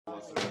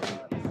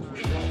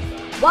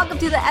Welcome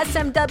to the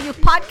SMW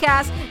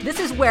podcast. This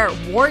is where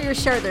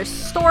warriors share their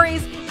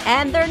stories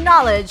and their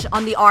knowledge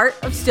on the art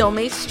of steel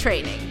mace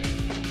training.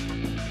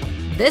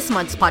 This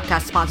month's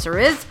podcast sponsor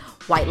is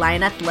White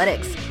Lion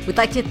Athletics. We'd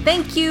like to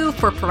thank you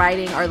for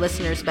providing our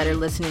listeners better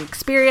listening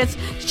experience.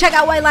 To check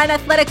out White Lion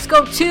Athletics,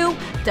 go to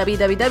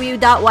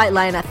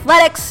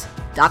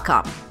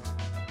www.whitelionathletics.com.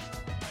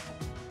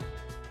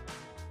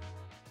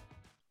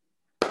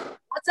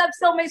 What's up,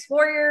 Steel Mace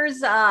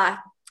Warriors?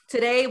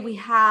 Today we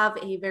have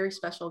a very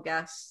special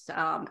guest.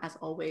 As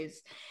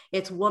always,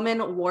 it's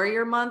Woman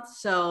Warrior Month.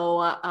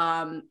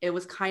 So it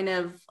was kind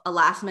of a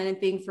last minute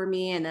thing for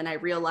me. And then I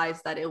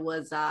realized that it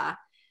was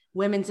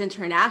Women's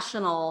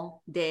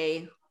International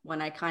Day when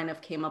I kind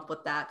of came up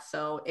with that.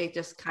 So it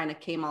just kind of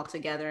came all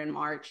together in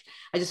March.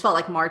 I just felt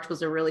like March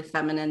was a really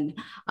feminine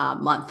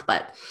month.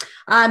 But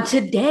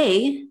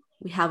today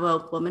we have a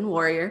woman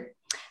warrior.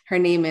 Her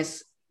name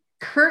is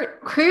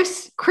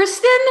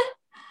Kristen.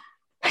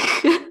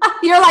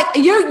 You're like,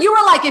 you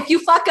were like, if you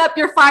fuck up,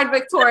 you're fine,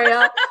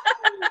 Victoria.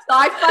 So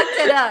I fucked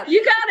it up.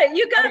 You got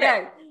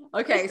it.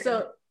 Okay.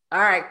 So, all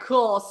right,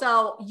 cool.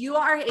 So you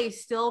are a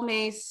steel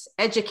mace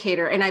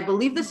educator, and I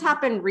believe this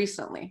happened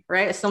recently,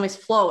 right? A steel mace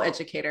flow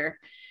educator.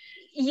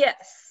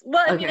 Yes.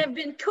 Well, I mean, I've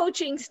been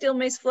coaching Steel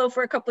Mace Flow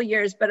for a couple of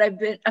years, but I've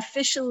been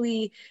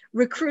officially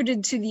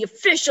recruited to the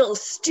official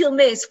Steel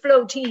Mace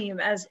Flow team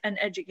as an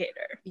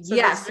educator. So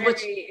yes. I'm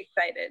very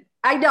excited.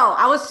 I know.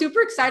 I was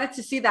super excited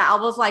to see that. I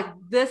was like,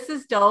 this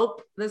is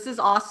dope. This is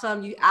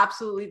awesome. You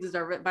absolutely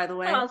deserve it, by the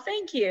way. Oh,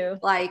 thank you.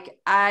 Like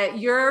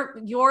your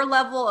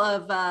level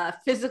of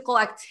physical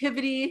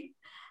activity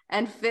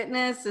and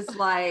fitness is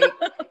like,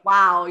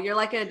 wow, you're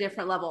like at a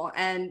different level.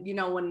 And you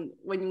know,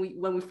 when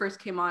we first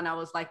came on, I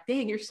was like,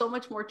 dang, you're so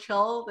much more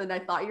chill than I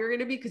thought you were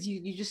gonna be, because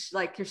you just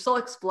like, you're so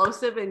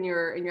explosive in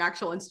your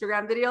actual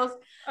Instagram videos.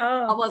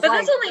 Oh, but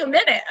that's only a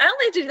minute. I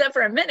only do that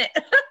for a minute.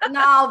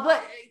 No,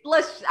 but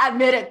let's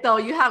admit it though,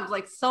 you have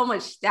like so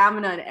much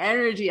stamina and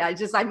energy.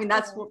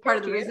 That's part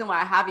of the reason why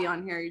I have you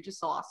on here. You're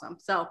just so awesome.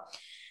 So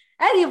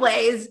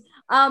anyways,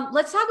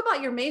 let's talk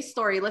about your mace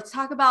story. Let's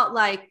talk about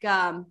like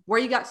where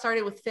you got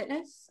started with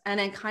fitness, and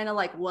then kind of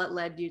like what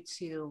led you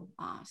to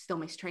steel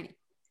mace training.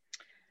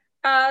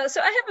 So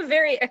I have a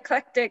very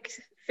eclectic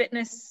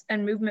fitness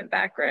and movement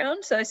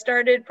background. So I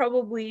started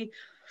probably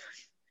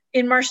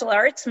in martial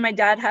arts. My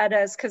dad had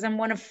us, because I'm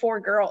one of 4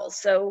 girls.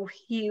 So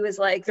he was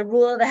like, the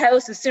rule of the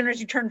house, as soon as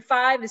you turn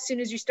 5, as soon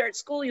as you start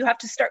school, you have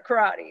to start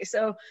karate.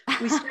 So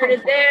we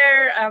started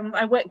there.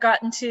 I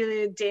got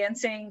into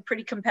dancing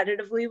pretty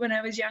competitively when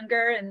I was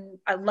younger, and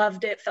I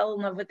loved it, fell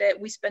in love with it.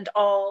 We spent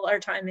all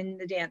our time in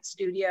the dance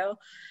studio.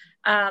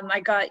 I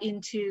got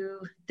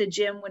into the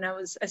gym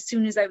as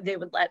soon as they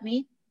would let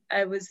me.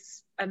 I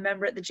was a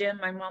member at the gym.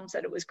 My mom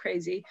said it was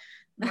crazy.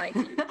 I'm like,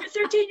 you're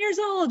 13 years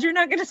old, you're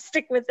not going to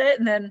stick with it.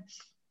 And then,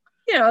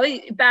 you know,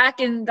 back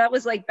in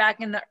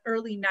the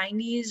early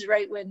 90s,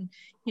 right when,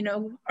 you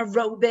know,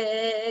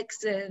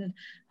 aerobics and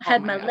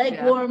had my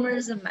leg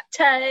warmers and my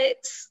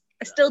tights.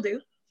 I still do.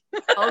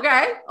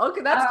 Okay,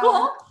 that's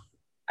cool.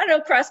 I know,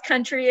 cross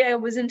country. I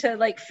was into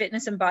like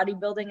fitness and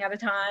bodybuilding at a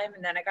time.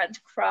 And then I got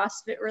into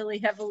CrossFit really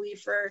heavily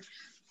for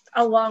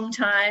a long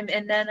time.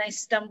 And then I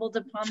stumbled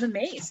upon the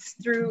mace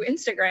through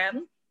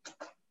Instagram.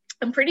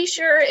 I'm pretty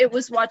sure it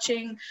was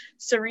watching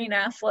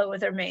Serena flow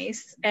with her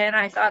mace, and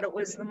I thought it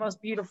was the most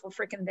beautiful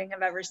freaking thing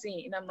I've ever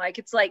seen. I'm like,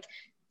 it's like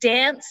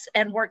dance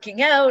and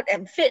working out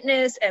and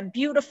fitness and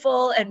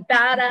beautiful and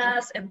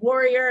badass and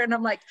warrior. And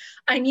I'm like,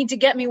 I need to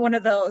get me one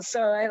of those.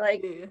 So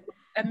I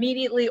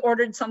immediately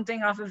ordered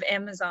something off of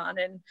Amazon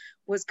and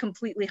was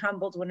completely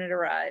humbled when it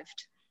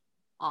arrived.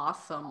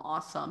 Awesome.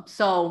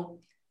 So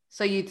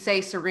you'd say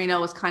Serena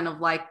was kind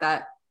of like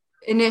that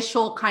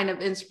initial kind of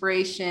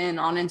inspiration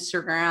on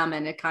Instagram,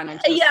 and it kind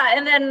of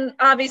and then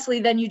obviously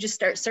then you just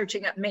start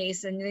searching up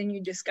mace, and then you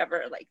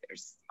discover like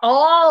there's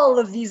all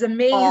of these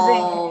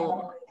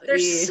amazing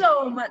there's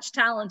so much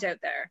talent out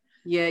there.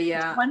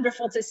 It's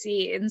wonderful to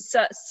see, and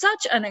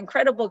such an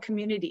incredible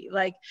community,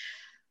 like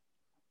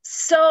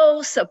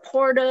so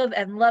supportive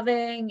and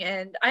loving.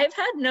 And I've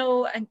had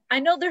I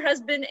know there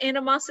has been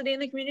animosity in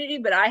the community,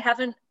 but I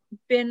haven't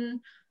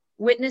been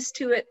witness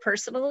to it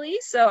personally,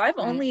 so I've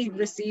only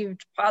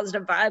received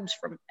positive vibes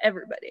from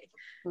everybody.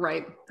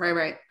 Right.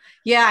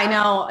 Yeah, I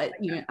know.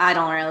 I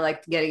don't really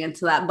like getting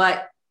into that,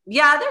 but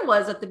yeah, there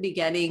was at the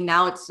beginning.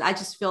 Now I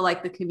just feel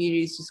like the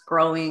community is just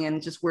growing,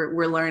 and just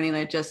we're learning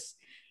to just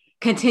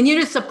continue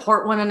to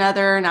support one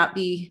another, not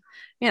be,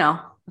 a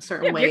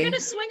certain way. You're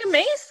gonna swing a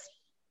mace.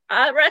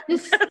 I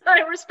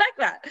respect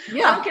that.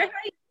 Yeah. I don't care how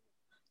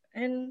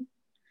and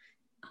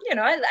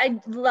I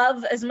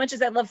love, as much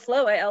as I love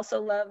flow, I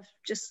also love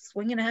just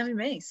swinging a heavy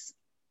mace.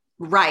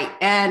 Right.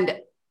 And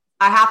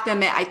I have to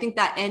admit, I think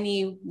that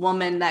any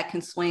woman that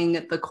can swing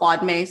the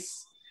quad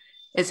mace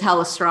is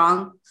hella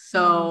strong.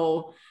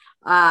 So,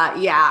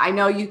 I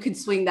know you can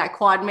swing that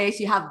quad mace.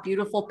 You have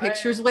beautiful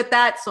pictures with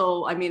that.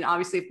 So, I mean,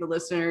 obviously, if the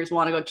listeners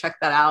want to go check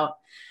that out,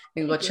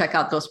 you can go check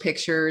out those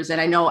pictures.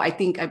 And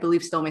I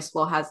believe Steel Mace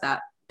Flow has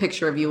that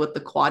picture of you with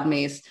the quad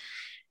mace.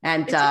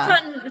 And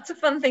it's a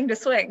fun thing to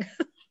swing.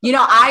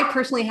 I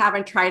personally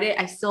haven't tried it.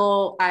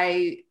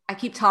 I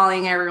keep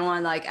telling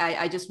everyone, like,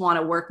 I just want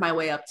to work my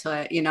way up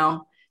to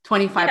it,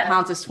 25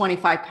 pounds is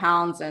 25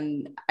 pounds.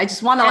 And I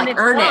just want to like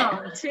earn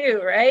it too,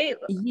 right?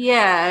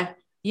 Yeah.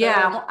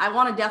 Yeah. I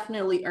want to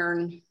definitely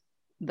earn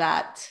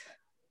that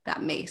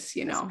mace,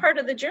 It's part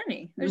of the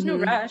journey. There's no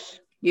rush.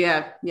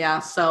 Yeah. Yeah.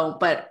 So,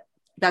 but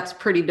that's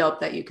pretty dope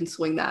that you can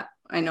swing that.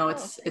 I know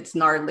it's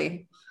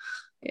gnarly.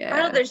 Yeah. I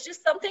don't know, there's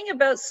just something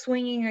about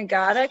swinging a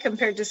gada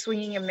compared to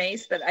swinging a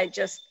mace that I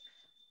just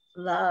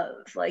love.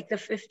 Like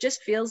it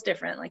just feels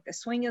different. Like the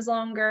swing is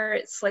longer.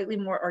 It's slightly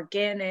more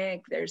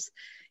organic. There's,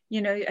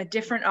 a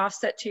different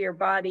offset to your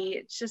body.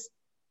 It's just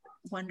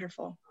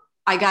wonderful.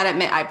 I gotta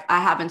admit, I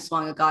haven't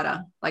swung a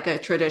gada, like a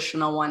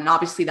traditional one. And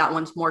obviously that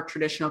one's more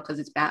traditional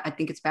because I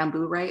think it's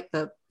bamboo, right?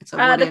 It's a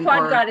wooden, the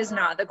quad gada is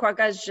not. The quad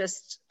gada is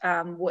just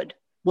wood.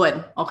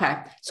 Wood. Okay.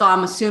 So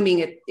I'm assuming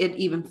it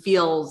even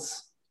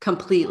feels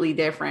completely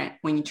different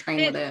when you train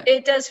with it.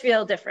 It does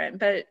feel different,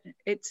 but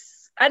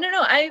I don't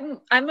know.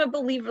 I'm a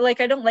believer. Like,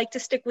 I don't like to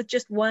stick with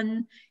just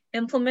one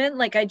implement.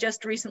 Like, I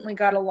just recently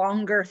got a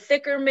longer,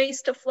 thicker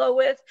mace to flow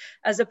with,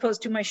 as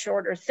opposed to my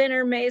shorter,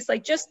 thinner mace,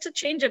 like just to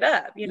change it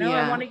up.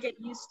 I want to get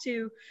used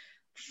to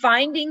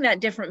finding that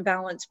different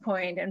balance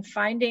point and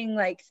finding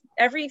like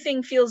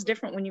everything feels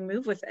different when you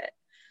move with it.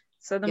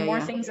 So the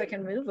more things I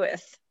can move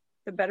with,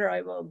 the better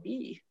I will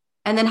be.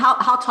 And then how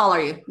tall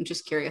are you? I'm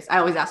just curious. I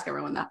always ask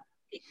everyone that.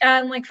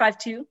 I'm like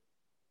 5'2".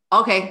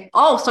 Okay.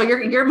 Oh, so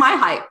you're my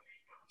height.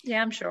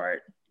 Yeah, I'm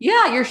short.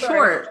 Yeah, you're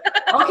short.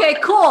 Okay,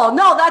 cool.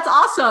 No, that's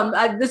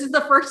awesome. This is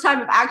the first time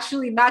I've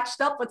actually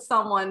matched up with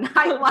someone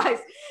height-wise.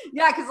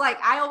 Yeah, because like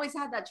I always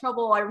had that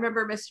trouble. I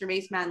remember Mr.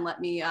 Maceman let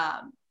me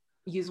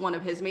use one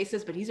of his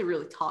maces, but he's a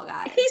really tall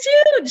guy. He's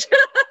huge.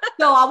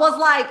 So I was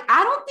like,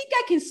 I don't think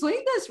I can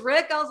swing this,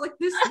 Rick. I was like,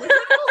 this feels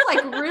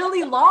like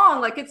really long.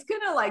 Like it's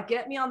gonna like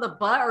get me on the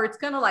butt, or it's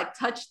gonna like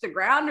touch the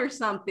ground or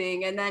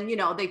something. And then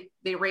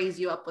they raise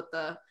you up with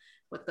the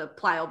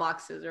plyo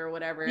boxes or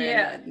whatever,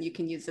 and you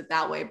can use it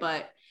that way.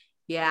 But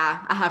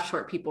yeah, I have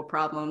short people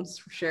problems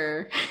for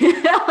sure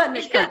when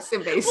it comes to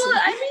mace. Well,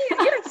 I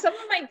mean, some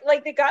of my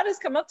like the gadas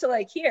come up to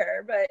like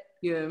here, but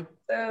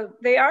so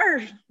they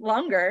are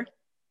longer.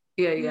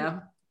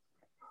 Yeah.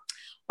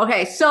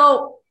 Okay,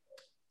 so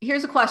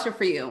here's a question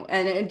for you,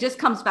 and it just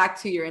comes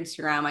back to your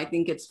Instagram. I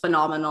think it's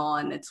phenomenal,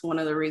 and it's one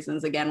of the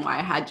reasons, again, why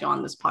I had you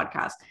on this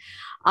podcast.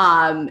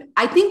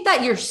 I think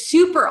that you're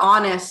super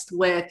honest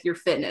with your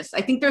fitness.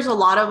 I think there's a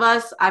lot of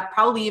us,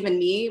 probably even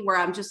me, where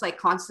I'm just like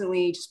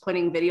constantly just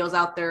putting videos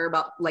out there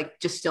about like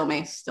just still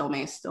mace.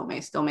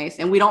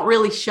 And we don't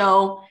really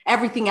show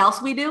everything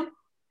else we do.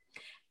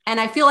 And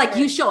I feel like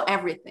you show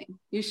everything.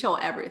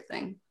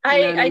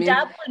 I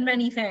dabble in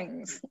many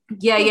things.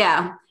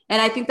 Yeah.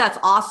 And I think that's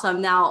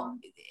awesome. Now,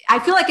 I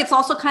feel like it's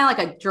also kind of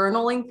like a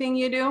journaling thing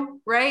you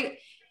do, right?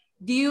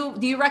 Do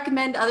you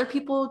recommend other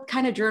people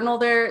kind of journal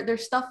their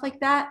stuff like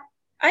that?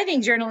 I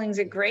think journaling's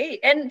great.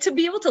 And to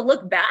be able to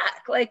look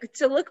back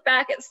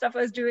at stuff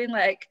I was doing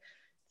like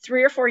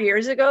 3 or 4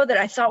 years ago that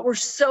I thought were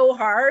so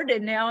hard.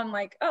 And now I'm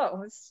like,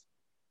 oh, it's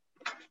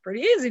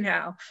pretty easy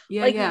now.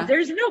 Yeah.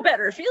 There's no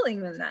better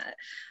feeling than that.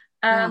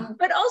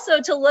 But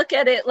also to look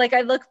at it, like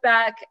I look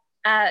back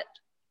at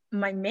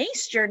my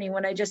mace journey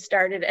when I just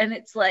started, and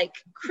it's like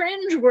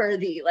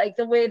cringeworthy, like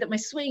the way that my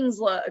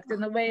swings looked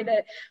and the way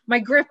that my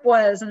grip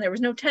was, and there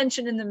was no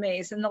tension in the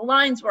mace, and the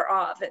lines were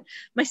off, and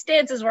my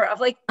stances were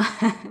off. Like,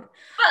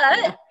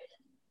 but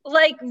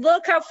like,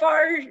 look how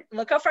far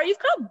you've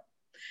come.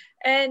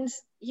 And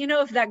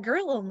if that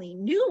girl only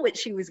knew what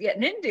she was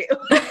getting into,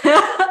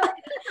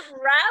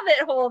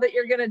 rabbit hole that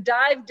you're gonna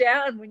dive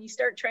down when you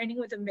start training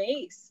with a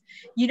mace.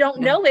 You don't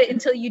know it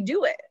until you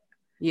do it.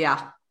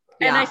 Yeah.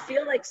 And I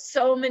feel like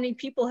so many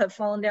people have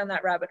fallen down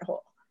that rabbit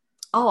hole.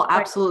 Oh,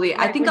 absolutely.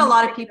 I think a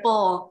lot of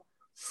people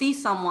see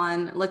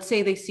someone, let's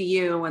say they see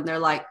you and they're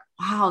like,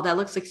 wow, that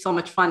looks like so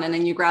much fun. And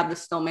then you grab the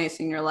still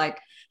mace and you're like,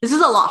 this is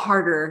a lot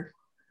harder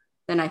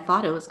than I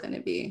thought it was going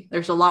to be.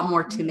 There's a lot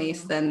more to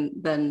mace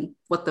than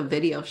what the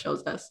video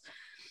shows us.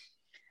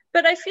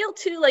 But I feel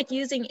too, like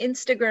using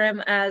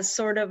Instagram as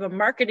sort of a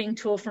marketing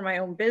tool for my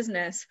own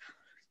business,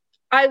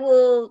 I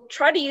will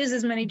try to use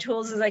as many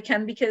tools as I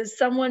can, because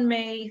someone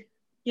may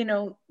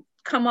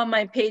come on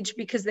my page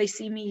because they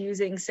see me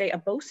using, say, a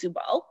Bosu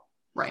ball.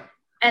 Right.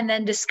 And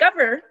then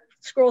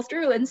scroll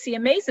through and see a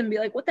mace and be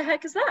like, what the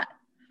heck is that?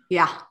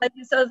 Yeah.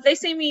 So if they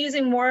see me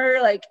using more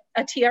like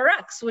a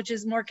TRX, which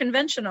is more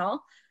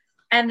conventional,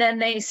 and then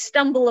they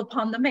stumble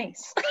upon the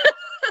mace.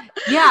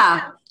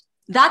 Yeah.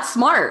 That's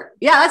smart.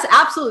 Yeah, that's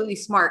absolutely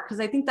smart. Cause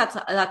I think that's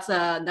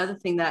another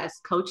thing that as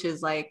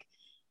coaches, like,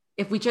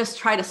 if we just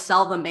try to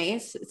sell the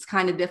mace, it's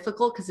kind of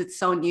difficult because it's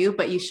so new,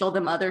 but you show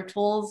them other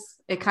tools,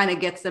 it kind of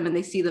gets them, and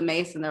they see the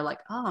mace and they're like,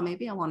 oh,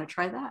 maybe I want to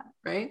try that.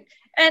 Right.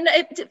 And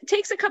it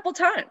takes a couple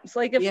times.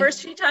 Like the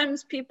first few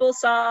times people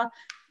saw,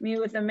 me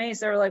with a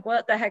mace, they were like,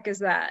 what the heck is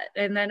that?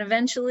 And then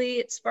eventually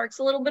it sparks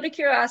a little bit of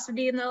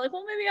curiosity, and they're like,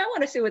 well, maybe I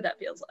want to see what that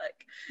feels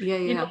like. Yeah,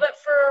 yeah. You know, but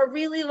for a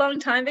really long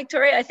time,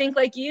 Victoria, I think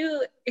like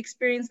you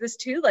experienced this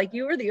too. Like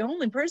you were the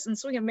only person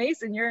swinging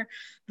mace in your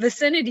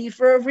vicinity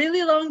for a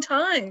really long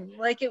time.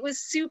 Like it was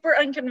super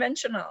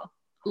unconventional.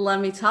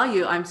 Let me tell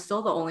you, I'm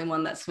still the only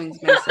one that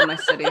swings mace in my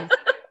city.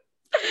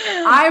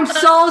 I'm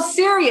so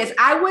serious.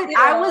 I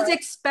was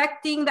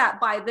expecting that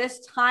by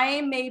this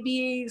time,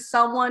 maybe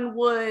someone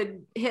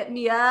would hit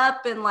me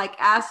up and like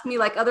ask me,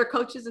 like other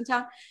coaches in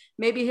town,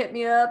 maybe hit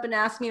me up and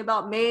ask me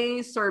about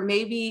mace, or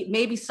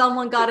maybe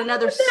someone got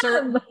another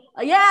cert.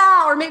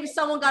 Yeah. Or maybe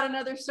someone got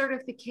another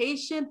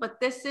certification, but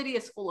this city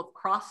is full of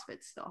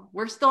CrossFit still.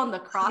 We're still in the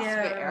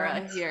CrossFit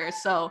era here.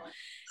 So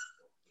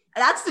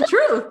that's the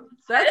truth.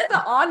 That's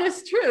the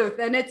honest truth.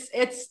 And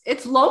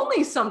it's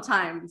lonely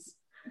sometimes.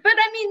 But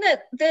I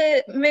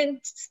mean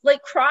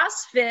like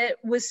CrossFit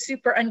was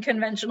super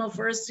unconventional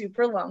for a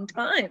super long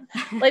time.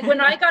 Like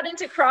when I got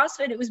into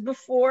CrossFit, it was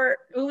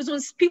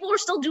when people were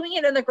still doing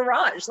it in the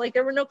garage. Like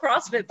there were no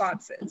CrossFit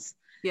boxes.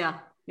 Yeah.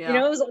 Yeah. You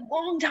know, it was a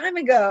long time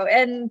ago,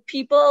 and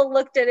people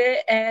looked at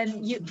it,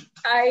 and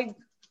I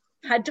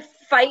had to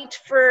fight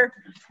for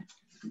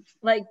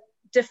like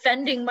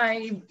defending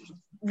my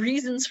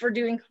reasons for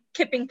doing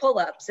kipping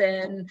pull-ups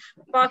and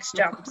box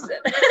jumps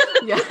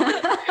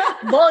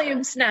and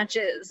volume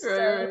snatches.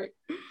 Right.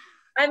 So,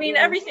 I mean,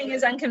 everything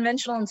is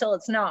unconventional until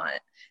it's not.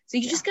 So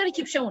you just got to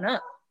keep showing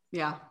up.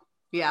 Yeah.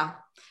 Yeah.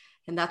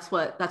 And that's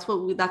what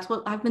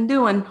I've been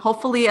doing.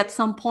 Hopefully at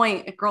some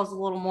point it grows a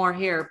little more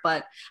here.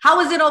 But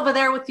how is it over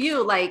there with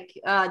you? Like,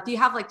 do you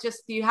have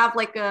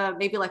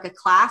maybe like a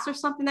class or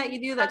something that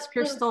you do that's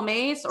pure still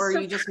mace, or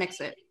you just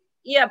mix it?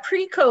 Yeah.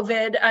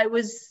 Pre-COVID, I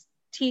was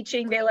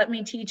teaching. They let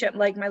me teach at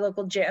like my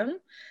local gym.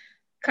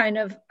 Kind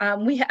of,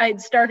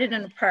 I'd started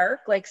in a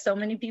park, like so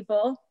many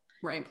people.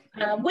 Right.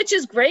 Which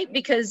is great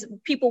because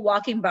people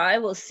walking by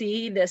will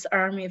see this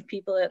army of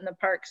people in the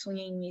park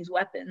swinging these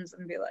weapons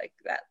and be like,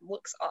 that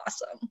looks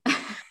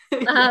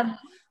awesome.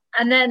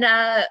 And then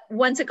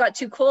once it got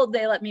too cold,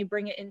 they let me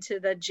bring it into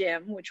the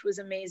gym, which was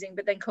amazing.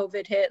 But then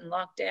COVID hit and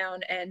lockdown.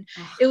 And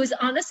it was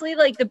honestly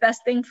like the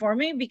best thing for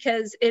me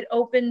because it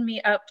opened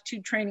me up to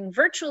training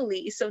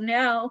virtually. So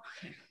now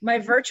my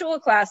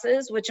virtual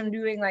classes, which I'm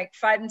doing like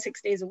 5 and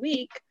 6 days a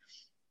week,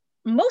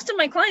 most of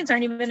my clients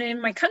aren't even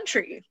in my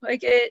country.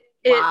 Like it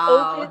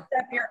opens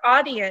up your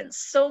audience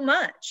so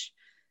much.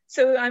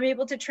 So I'm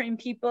able to train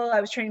people.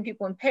 I was training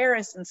people in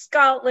Paris and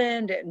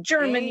Scotland and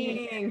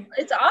Germany. Dang.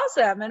 It's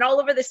awesome. And all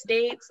over the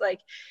States,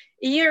 like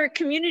your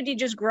community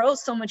just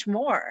grows so much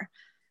more.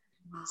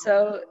 Wow.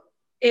 So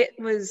it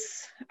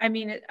was,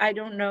 I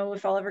don't know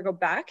if I'll ever go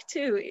back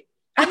to,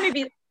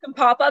 maybe some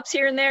pop-ups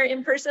here and there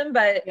in person,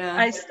 but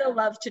I still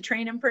love to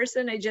train in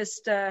person. I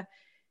just,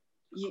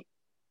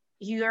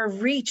 your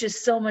reach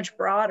is so much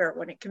broader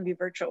when it can be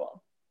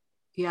virtual.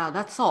 Yeah,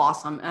 that's so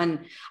awesome.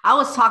 And I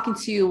was talking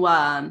to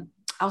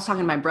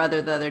my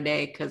brother the other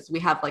day because we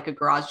have like a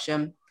garage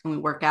gym and we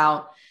work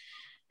out.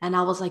 And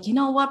I was like, you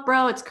know what,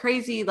 bro, it's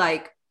crazy.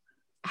 Like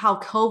how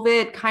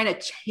COVID kind of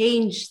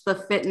changed the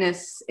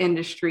fitness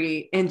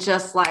industry in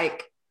just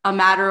like a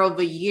matter of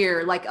a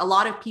year. Like a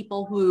lot of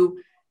people who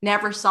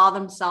never saw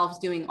themselves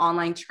doing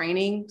online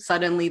training,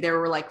 suddenly they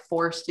were like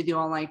forced to do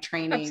online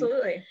training.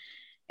 Absolutely.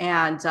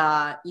 And,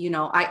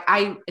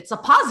 it's a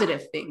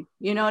positive thing,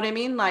 you know what I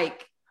mean?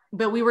 Like,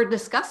 but we were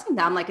discussing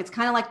that. I'm like, it's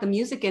kind of like the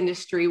music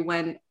industry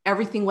when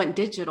everything went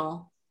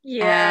digital.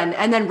 Yeah.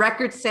 And then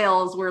record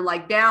sales were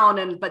like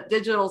down but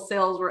digital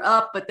sales were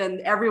up, but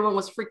then everyone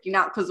was freaking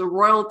out because of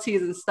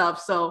royalties and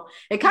stuff. So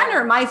it kind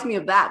of reminds me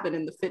of that, but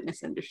in the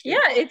fitness industry. Yeah,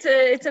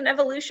 it's an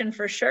evolution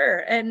for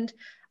sure. And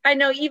I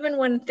know even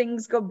when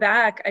things go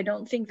back, I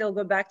don't think they'll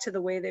go back to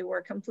the way they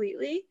were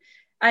completely.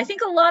 I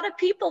think a lot of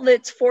people,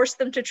 that's forced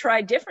them to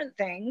try different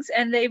things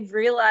and they've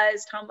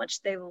realized how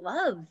much they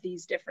love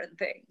these different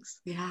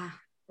things. Yeah.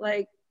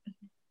 Like,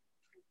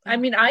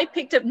 I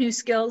picked up new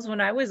skills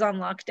when I was on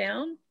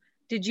lockdown.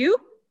 Did you?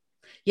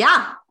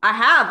 Yeah, I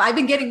have. I've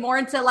been getting more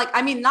into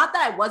not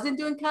that I wasn't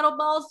doing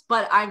kettlebells,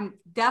 but I'm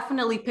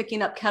definitely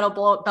picking up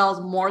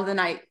kettlebells more than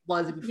I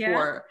was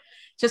before.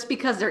 Just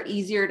because they're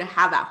easier to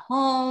have at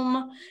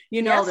home,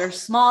 they're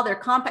small, they're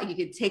compact. You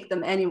can take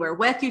them anywhere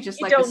with you, just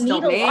you like don't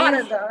need a lot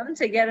of them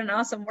to get an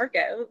awesome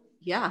workout.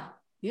 Yeah.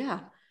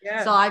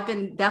 So I've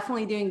been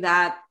definitely doing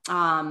that.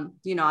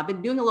 I've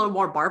been doing a little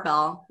more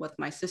barbell with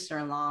my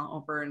sister-in-law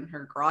over in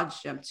her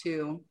garage gym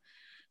too.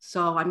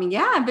 So I've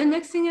been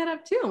mixing it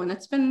up too, and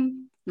it's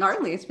been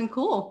gnarly. It's been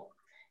cool.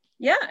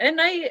 Yeah, and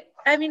I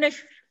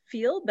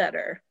feel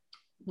better.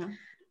 Yeah.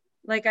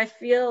 Like I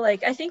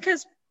think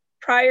because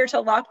prior to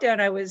lockdown,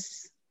 I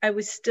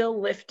was still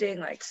lifting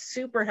like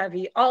super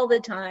heavy all the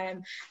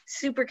time,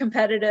 super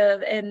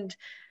competitive. And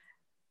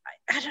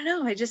I don't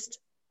know,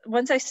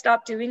 once I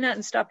stopped doing that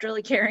and stopped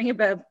really caring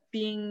about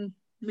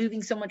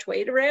moving so much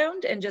weight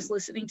around and just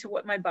listening to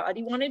what my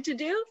body wanted to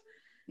do.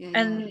 Yeah.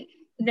 And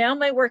now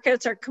my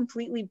workouts are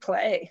completely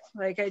play.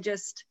 Like what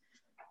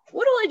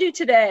do I do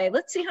today?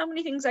 Let's see how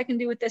many things I can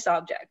do with this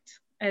object.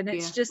 And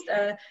it's just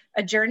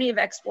a journey of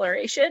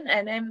exploration,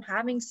 and I'm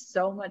having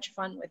so much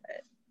fun with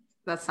it.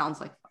 That sounds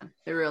like fun.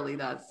 It really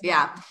does.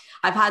 Yeah.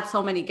 I've had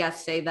so many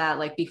guests say that,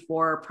 like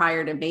before,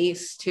 prior to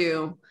Mace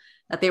too,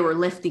 that they were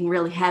lifting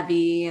really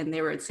heavy and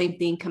they were the same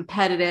thing,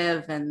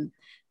 competitive, and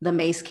the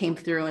Mace came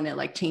through and it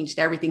like changed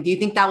everything. Do you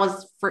think that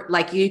was for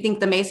like, do you think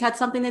the Mace had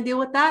something to do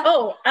with that?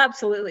 Oh,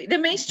 absolutely. The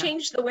Mace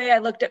changed the way I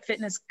looked at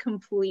fitness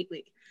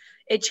completely.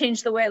 It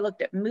changed the way I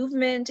looked at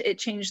movement. It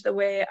changed the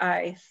way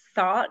I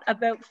thought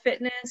about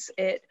fitness.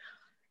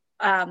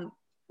 And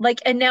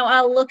now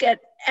I'll look at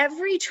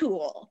every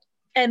tool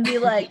and be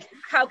like,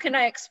 how can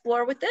I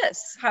explore with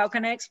this? How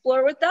can I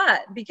explore with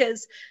that?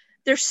 Because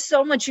there's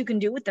so much you can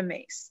do with the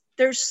Mace.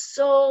 There's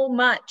so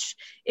much.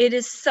 It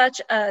is such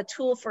a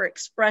tool for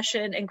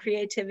expression and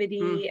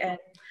creativity and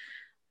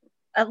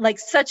like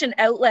such an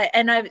outlet.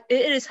 And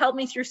it has helped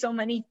me through so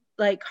many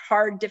like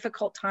hard,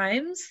 difficult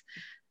times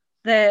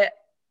that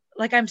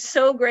like, I'm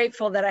so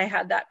grateful that I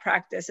had that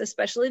practice,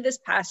 especially this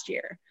past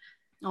year.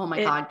 Oh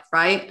my God.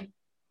 Right.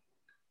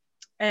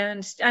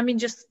 And I mean,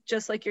 just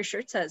like your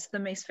shirt says, the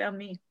Mace found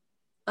me.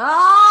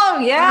 Oh,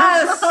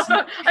 yes. I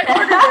ordered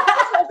it.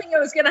 I was hoping I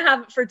was going to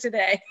have it for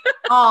today.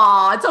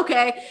 Oh, it's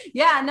okay.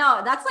 Yeah,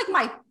 no, that's like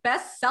my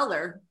best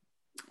seller.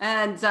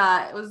 And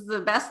it was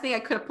the best thing I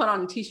could have put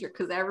on a t-shirt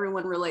because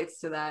everyone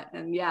relates to that.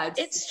 And yeah,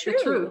 it's true.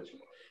 The truth.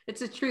 It's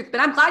the truth. But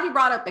I'm glad you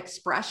brought up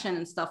expression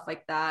and stuff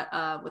like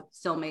that with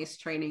Still Mace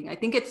training. I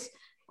think it's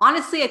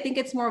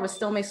more of a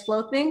Still Mace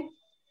Flow thing.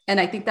 And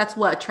I think that's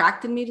what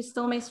attracted me to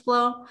Still Mace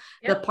Flow.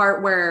 Yep. The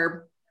part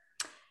where,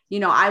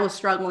 I was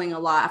struggling a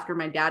lot after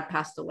my dad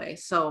passed away.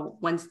 So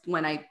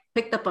when I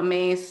picked up a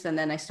Mace and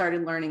then I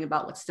started learning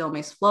about what Still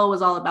Mace Flow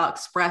was all about,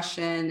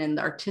 expression and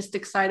the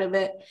artistic side of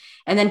it.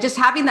 And then just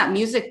having that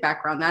music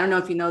background. I don't know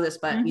if you know this,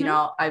 but, I'm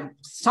a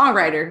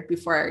songwriter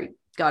before I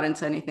got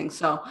into anything.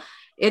 So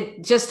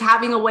it just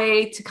having a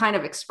way to kind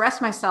of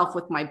express myself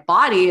with my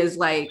body is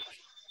like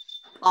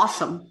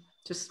awesome.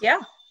 Just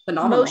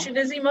phenomenal. Motion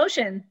is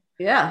emotion.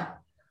 Yeah.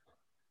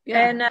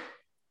 And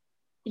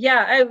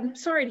I'm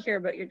sorry to hear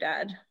about your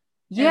dad.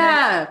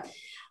 Yeah.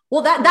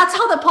 Well, that's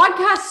how the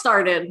podcast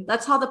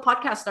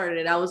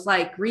started. I was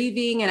like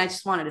grieving and I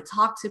just wanted to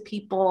talk to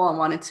people. I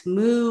wanted to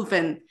move,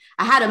 and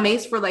I had a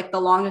Mace for like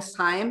the longest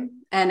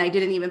time and I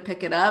didn't even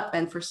pick it up.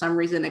 And for some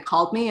reason it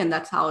called me, and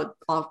that's how it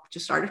all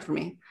just started for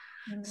me.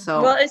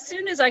 So, well, as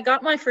soon as I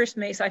got my first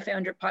Mace, I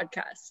found your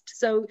podcast.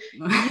 So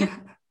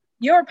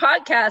your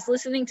podcast,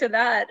 listening to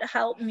that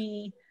helped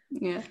me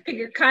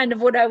figure kind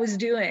of what I was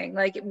doing.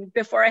 Like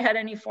before I had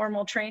any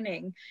formal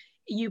training,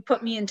 you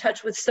put me in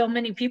touch with so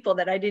many people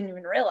that I didn't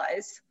even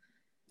realize.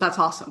 That's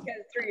awesome.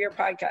 Through your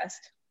podcast.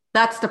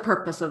 That's the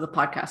purpose of the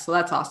podcast. So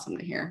that's awesome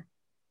to hear.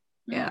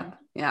 Yeah.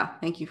 Yeah.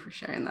 Thank you for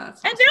sharing that.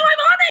 And now I'm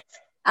on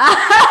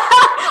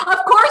it.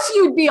 Of course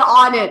you'd be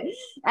on it.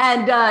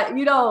 And,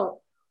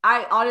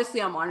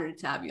 I'm honored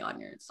to have you on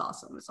here. It's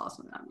awesome. It's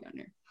awesome to have you on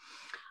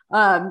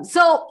here.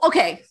 So,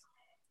 okay.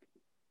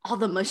 All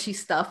the mushy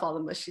stuff.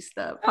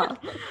 Huh?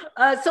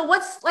 So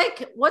what's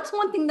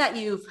one thing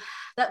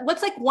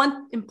what's like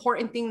one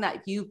important thing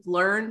that you've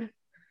learned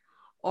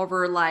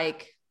over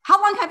like,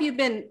 how long have you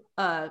been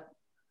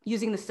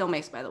using the Still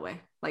Mace, by the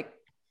way? Like,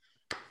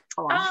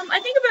 how long? I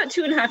think about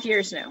 2.5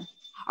 years now.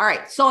 All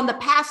right. So in the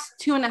past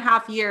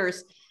 2.5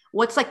 years,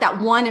 what's like that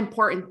one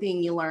important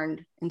thing you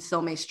learned in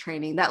Still Mace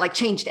training that like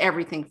changed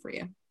everything for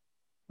you?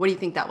 What do you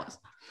think that was?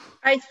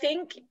 I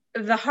think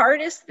the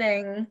hardest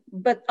thing,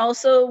 but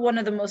also one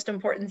of the most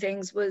important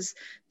things, was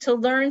to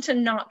learn to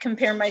not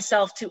compare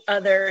myself to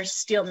other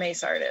Still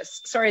Mace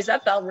artists. Sorry, is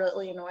that bell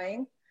really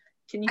annoying?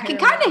 Can you? I can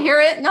kind of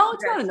hear it. No,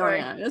 it's not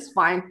annoying. Sorry. It's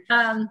fine.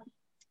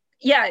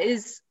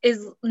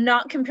 Is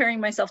not comparing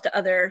myself to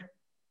other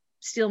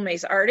Still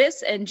Mace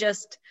artists and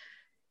just,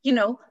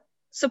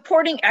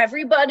 supporting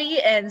everybody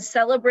and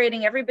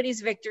celebrating everybody's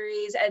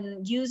victories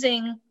and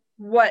using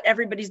what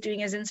everybody's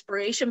doing as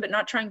inspiration, but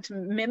not trying to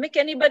mimic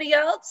anybody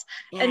else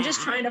and just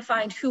trying to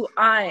find who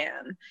I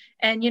am.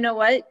 And you know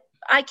what?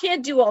 I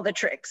can't do all the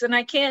tricks, and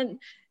I can't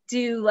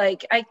do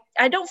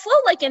I don't flow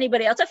like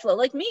anybody else. I flow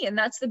like me. And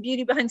that's the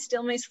beauty behind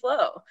Still Mace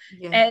Flow.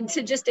 Yeah. And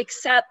to just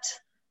accept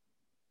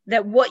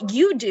that what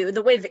you do,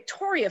 the way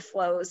Victoria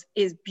flows,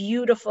 is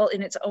beautiful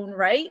in its own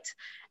right.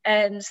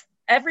 And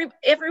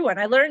everyone,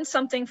 I learned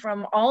something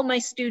from all my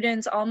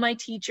students, all my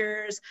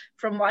teachers,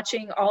 from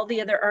watching all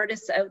the other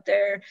artists out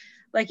there.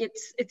 Like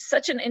it's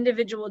such an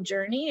individual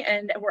journey,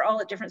 and we're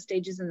all at different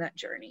stages in that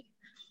journey.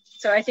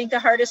 So I think the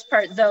hardest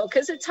part, though,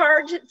 because it's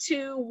hard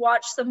to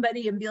watch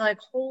somebody and be like,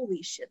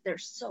 holy shit, they're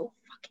so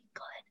fucking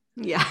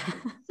good. Yeah.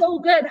 So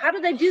good. How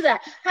did they do that?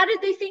 How did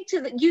they think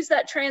to use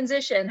that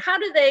transition? How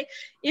do they,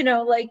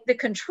 the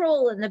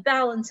control and the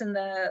balance and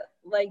the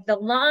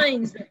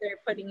lines that they're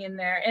putting in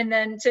there, and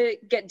then to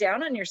get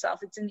down on yourself.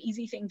 It's an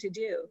easy thing to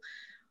do.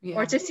 Yeah.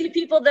 Or to see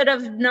people that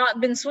have not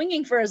been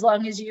swinging for as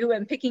long as you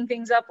and picking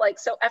things up like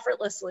so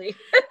effortlessly.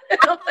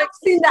 I've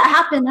seen that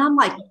happen. And I'm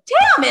like,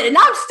 damn it. And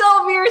I'm still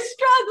over here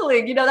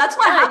struggling. That's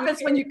what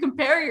happens when you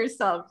compare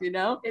yourself,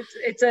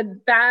 It's a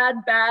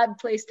bad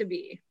place to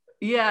be.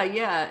 Yeah,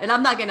 yeah. And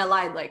I'm not gonna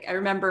lie, like I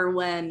remember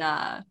when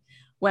I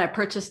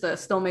purchased the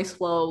Still Makes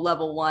Flow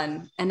level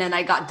one, and then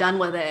I got done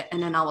with it,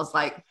 and then I was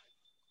like,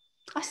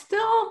 I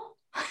still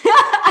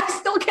I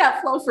still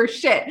can't flow for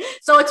shit.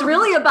 So it's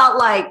really about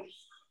like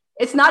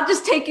it's not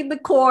just taking the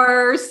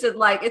course and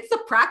like it's the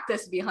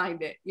practice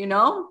behind it, you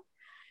know?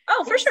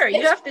 Oh, for sure.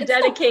 You have to It's the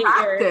dedicate your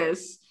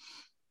practice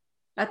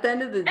at the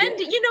end of the day. and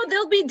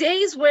there'll be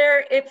days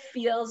where it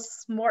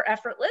feels more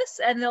effortless,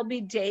 and there'll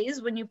be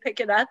days when you pick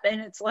it up and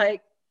it's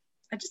like,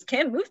 I just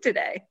can't move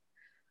today.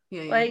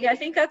 Yeah, yeah. Like, I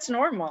think that's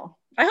normal.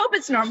 I hope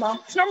it's normal.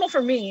 It's normal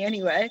for me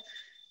anyway,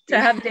 to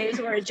have days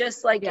where it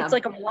just like, it's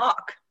like a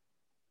block.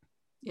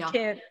 Yeah.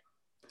 Can't.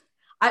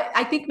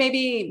 I think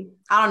maybe,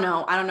 I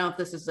don't know if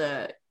this is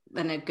a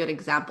good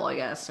example, I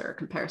guess, or a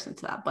comparison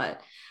to that,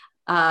 but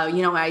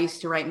I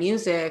used to write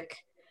music.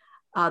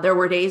 There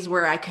were days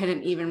where I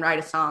couldn't even write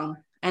a song.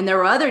 And there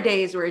were other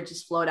days where it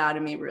just flowed out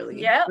of me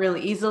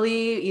really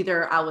easily.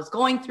 Either I was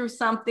going through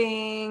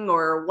something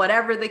or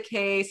whatever the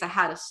case. I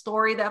had a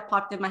story that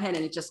popped in my head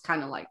and it just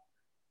kind of like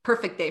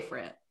perfect day for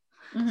it.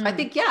 Mm-hmm. So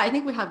I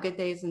think we have good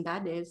days and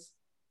bad days,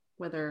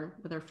 whether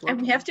flow.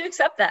 And we have to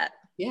accept that.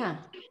 Yeah.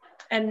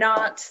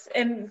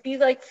 And be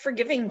like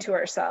forgiving to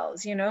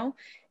ourselves, It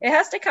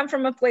has to come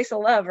from a place of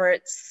love, or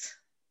it's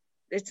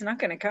not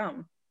going to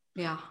come.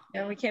 Yeah.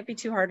 We can't be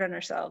too hard on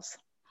ourselves.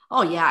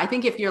 Oh yeah. I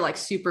think if you're like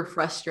super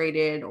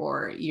frustrated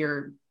or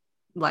you're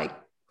like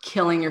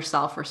killing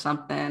yourself or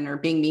something or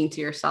being mean to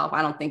yourself,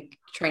 I don't think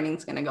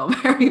training's going to go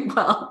very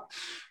well.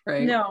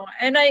 Right. No.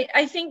 And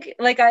I think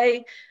like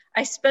I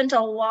spent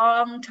a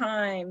long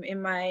time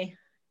in my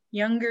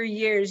younger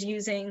years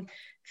using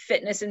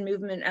fitness and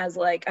movement as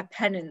like a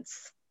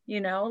penance,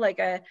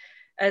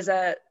 as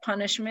a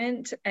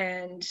punishment.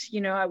 And,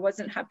 I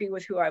wasn't happy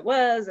with who I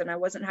was, and I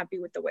wasn't happy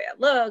with the way I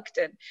looked.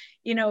 And,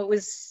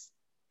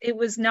 it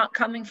was not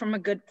coming from a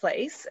good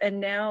place. And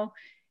now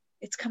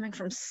it's coming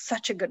from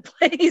such a good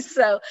place.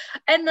 So,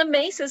 and the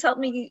mace has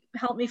helped me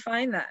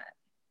find that.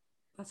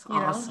 That's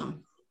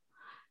awesome.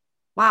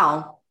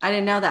 Wow. I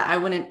didn't know that. I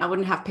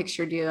wouldn't have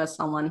pictured you as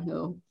someone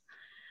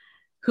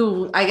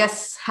who I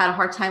guess had a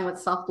hard time with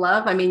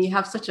self-love. I mean, you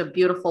have such a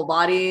beautiful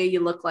body. You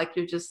look like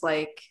you're just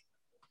like,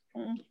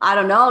 I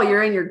don't know,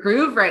 you're in your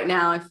groove right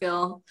now, I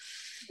feel.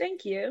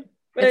 Thank you.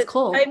 But it's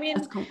cool. I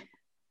mean, cool.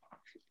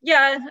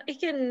 Yeah,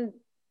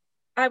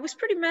 I was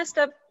pretty messed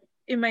up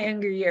in my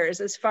younger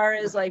years as far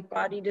as like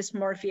body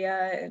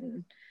dysmorphia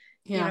and,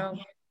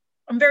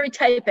 I'm very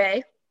type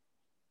A.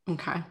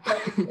 Okay. So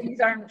things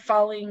aren't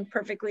falling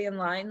perfectly in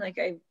line. Like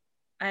I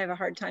have a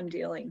hard time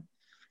dealing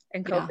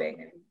and coping.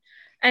 Yeah.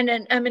 And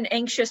then I'm an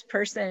anxious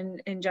person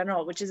in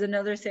general, which is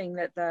another thing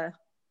that the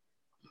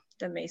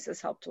mace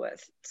has helped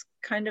with. It's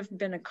kind of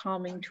been a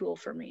calming tool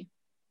for me.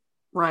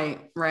 Right.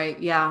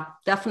 Yeah,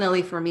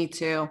 definitely for me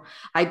too.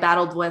 I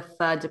battled with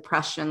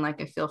depression, like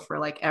I feel for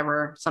like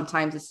ever.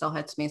 Sometimes it still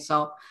hits me.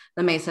 So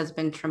the mace has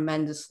been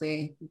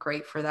tremendously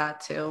great for that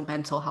too,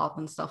 mental health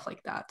and stuff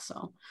like that.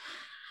 So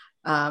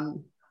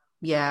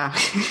yeah.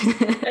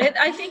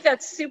 I think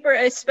that's super,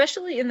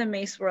 especially in the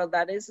mace world,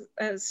 that is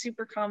a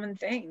super common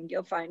thing.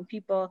 You'll find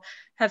people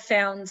have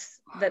found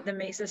that the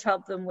mace has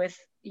helped them with,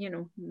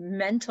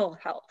 mental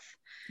health.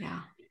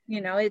 Yeah.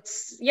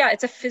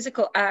 It's a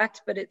physical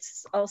act, but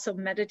it's also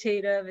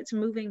meditative. It's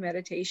moving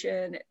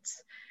meditation.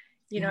 It's,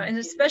 and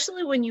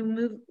especially when you're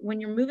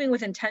moving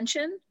with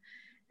intention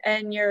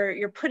and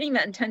you're putting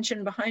that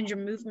intention behind your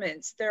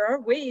movements, there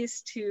are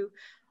ways to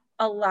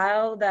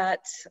allow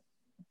that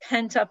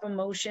pent up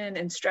emotion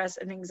and stress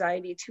and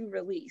anxiety to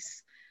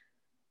release.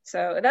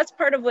 So that's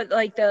part of what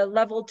like the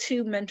level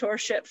 2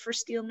 mentorship for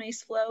Steel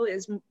Mace Flow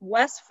is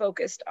less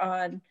focused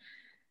on,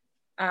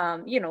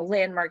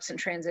 landmarks and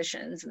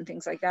transitions and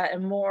things like that,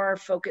 and more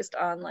focused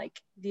on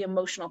like the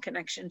emotional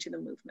connection to the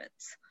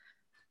movements.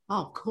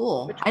 Oh,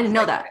 cool. I didn't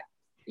know that.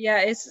 Yeah,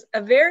 it's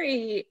a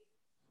very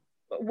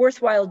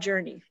worthwhile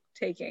journey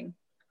taking.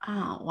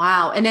 Oh,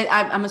 wow. And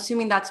I'm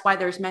assuming that's why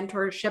there's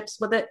mentorships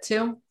with it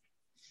too?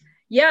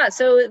 Yeah,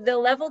 so the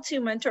level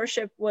 2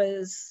 mentorship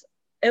was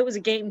a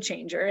game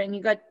changer,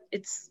 and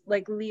it's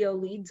like Leo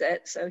leads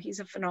it. So he's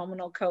a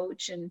phenomenal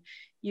coach, and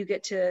you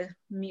get to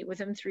meet with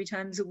him 3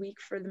 times a week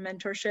for the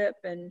mentorship,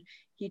 and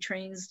he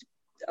trains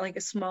like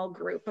a small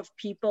group of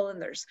people, and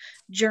there's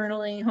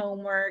journaling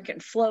homework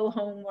and flow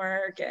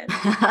homework, and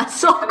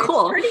so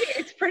cool.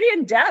 It's pretty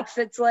in depth.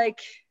 It's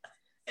like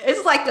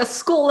a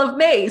school of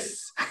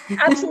mace.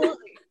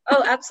 Absolutely.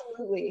 Oh,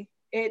 absolutely.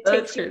 It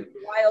takes you a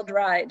wild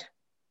ride.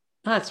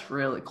 That's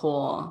really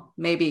cool.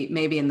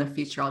 Maybe in the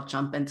future I'll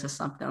jump into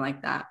something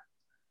like that.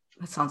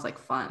 That sounds like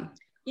fun.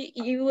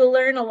 You will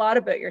learn a lot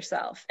about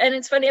yourself. And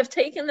it's funny, I've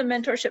taken the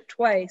mentorship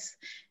twice,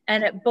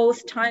 and at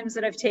both times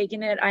that I've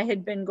taken it, I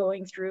had been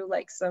going through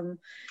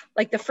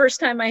the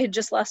first time I had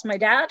just lost my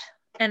dad,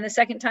 and the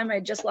second time I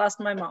had just lost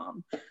my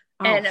mom.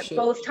 And at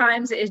both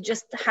times it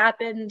just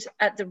happened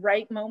at the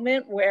right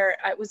moment where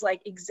I was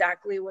like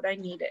exactly what I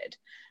needed.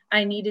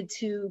 I needed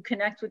to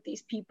connect with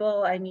these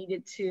people. I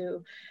needed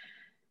to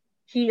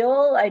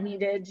heal. I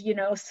needed,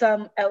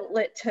 some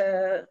outlet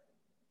to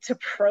to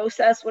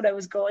process what I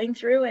was going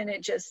through. And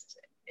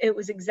it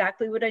was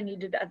exactly what I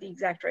needed at the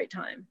exact right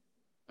time.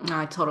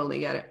 I totally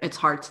get it. It's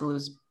hard to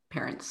lose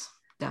parents.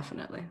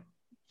 Definitely.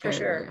 For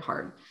sure. Very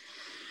hard.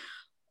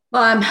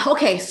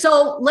 Okay.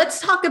 So let's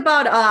talk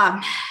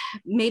about,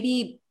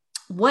 maybe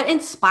what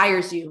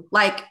inspires you.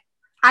 Like,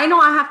 I know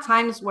I have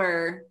times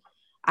where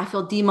I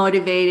feel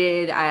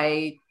demotivated.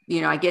 I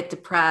get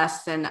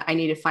depressed and I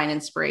need to find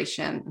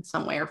inspiration in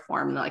some way or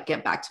form to like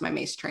get back to my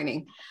mace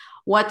training.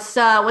 What's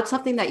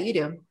something that you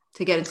do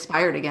to get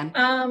inspired again?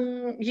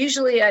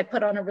 Usually I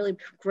put on a really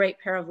great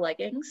pair of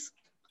leggings.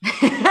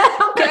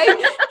 Okay.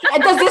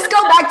 And does this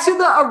go back to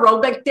the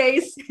aerobic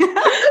days?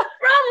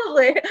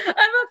 Probably.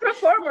 I'm a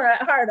performer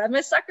at heart. I'm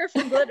a sucker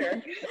for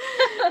glitter.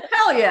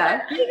 Hell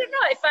yeah. I don't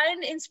know. I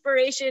find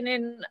inspiration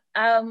in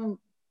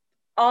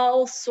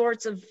all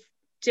sorts of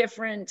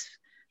different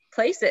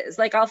places.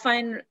 Like I'll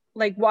find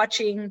like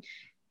watching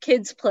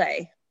kids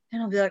play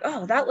and I'll be like,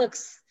 oh,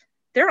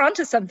 they're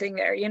onto something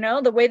there,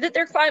 the way that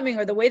they're climbing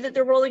or the way that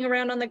they're rolling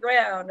around on the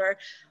ground, or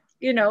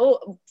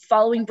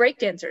following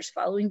breakdancers,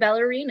 following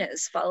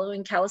ballerinas,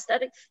 following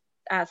calisthenics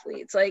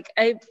athletes. Like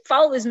I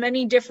follow as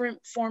many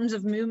different forms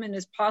of movement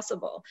as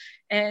possible.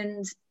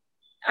 And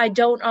I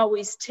don't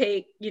always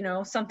take,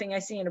 something I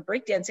see in a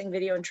breakdancing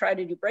video and try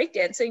to do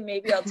breakdancing.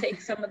 Maybe I'll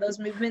take some of those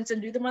movements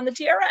and do them on the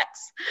TRX,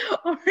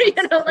 or,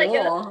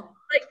 cool.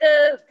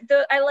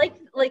 I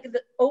like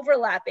the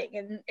overlapping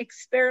and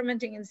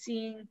experimenting and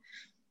seeing,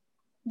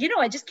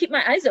 I just keep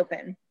my eyes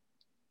open.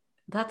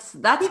 That's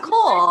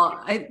cool.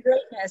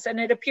 Greatness, and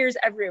it appears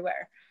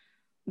everywhere.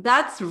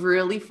 That's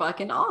really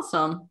fucking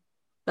awesome.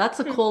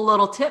 That's a cool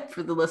little tip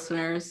for the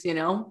listeners,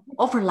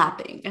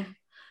 overlapping.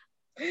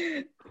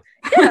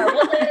 Yeah,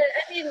 well,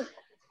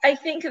 I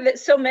think that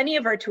so many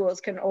of our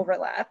tools can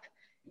overlap.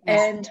 Yes.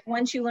 And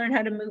once you learn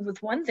how to move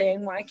with one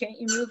thing, why can't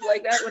you move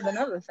like that with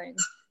another thing?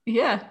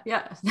 Yeah.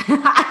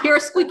 I hear a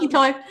squeaky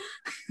toy.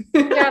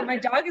 Yeah, my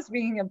dog is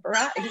being a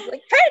brat. He's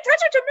like, pay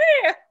attention to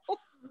me.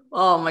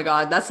 Oh my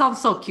God, that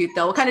sounds so cute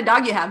though. What kind of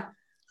dog you have?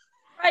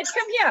 Right,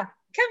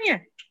 come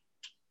here.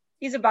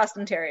 He's a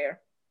Boston Terrier.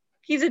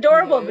 He's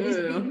adorable, but he's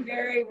being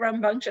very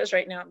rambunctious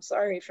right now. I'm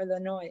sorry for the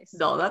noise.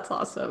 No, that's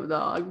awesome,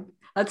 dog.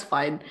 That's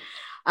fine.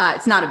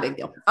 It's not a big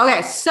deal.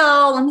 Okay,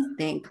 so let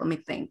me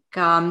think.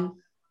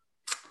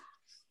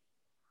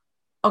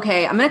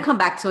 Okay, I'm going to come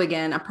back to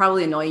again. I'm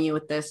probably annoying you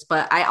with this,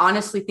 but I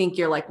honestly think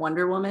you're like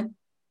Wonder Woman.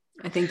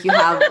 I think you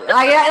have,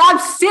 I'm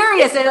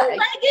serious.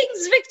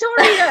 Leggings,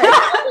 Victoria.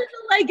 The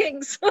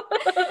leggings.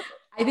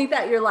 I think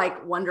that you're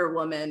like Wonder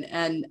Woman.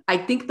 And I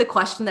think the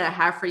question that I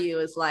have for you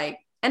is like,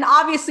 and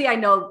obviously I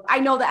know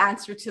the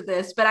answer to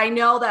this, but I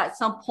know that at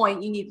some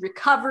point you need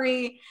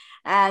recovery.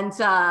 And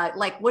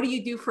like, what do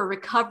you do for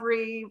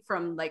recovery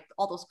from like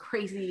all those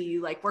crazy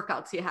like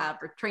workouts you have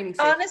or training?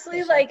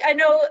 Honestly, like I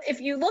know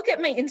if you look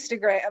at my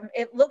Instagram,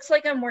 it looks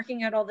like I'm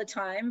working out all the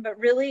time, but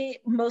really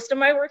most of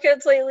my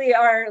workouts lately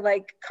are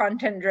like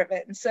content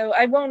driven. So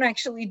I won't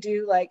actually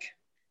do like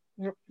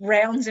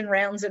rounds and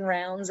rounds and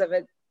rounds of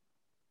it.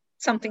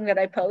 Something that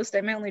I post,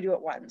 I may only do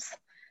it once.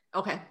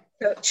 Okay.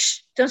 So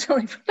don't tell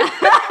me.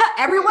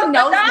 Everyone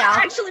knows I'm now. not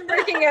actually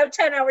working out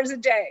 10 hours a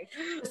day.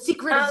 The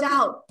secret is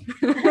out.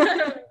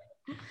 But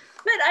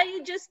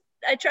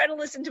I try to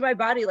listen to my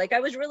body. Like I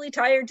was really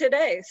tired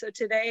today. So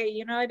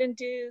today,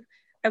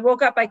 I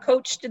woke up, I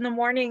coached in the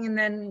morning, and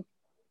then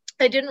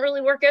I didn't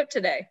really work out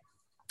today.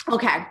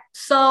 Okay.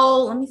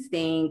 So let me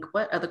think.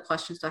 What other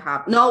questions do I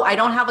have? No, I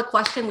don't have a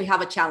question. We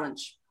have a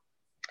challenge.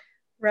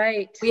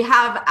 Right. We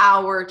have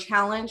our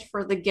challenge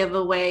for the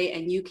giveaway,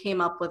 and you came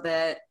up with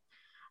it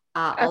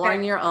all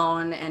on your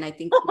own. And I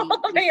think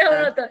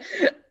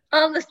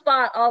on the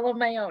spot, all on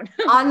my own.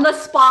 On the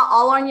spot,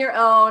 all on your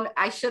own.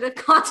 I should have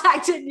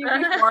contacted you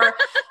before,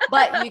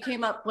 but you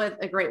came up with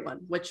a great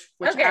one, which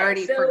I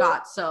already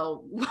forgot.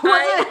 So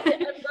I'm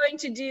going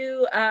to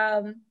do,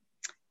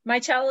 my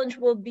challenge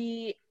will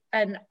be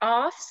an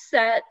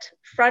offset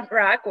front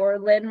rack or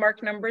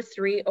landmark number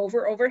 3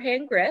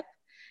 overhand grip.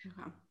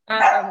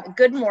 Okay.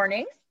 Good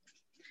morning.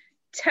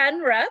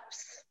 10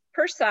 reps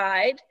per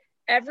side,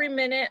 every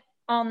minute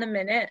on the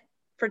minute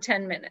for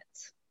 10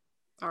 minutes.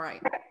 All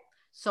right.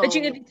 So, but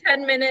you can do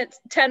 10 minutes,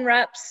 10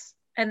 reps,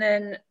 and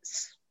then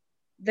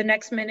the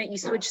next minute you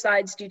switch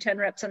sides, do 10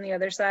 reps on the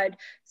other side,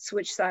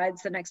 switch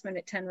sides, the next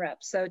minute, 10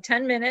 reps. So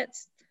 10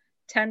 minutes,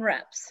 10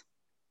 reps.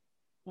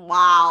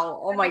 Wow.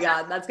 Oh my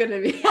God. That's going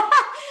to be,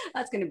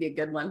 that's going to be a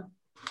good one.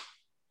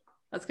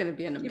 That's going to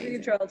be an amazing. Keep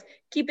it controlled.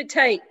 Keep it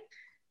tight.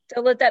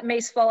 Don't let that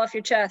mace fall off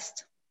your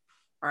chest.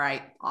 All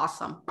right.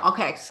 Awesome.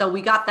 Okay. So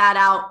we got that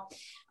out.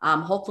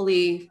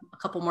 Hopefully a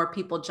couple more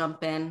people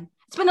jump in.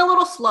 It's been a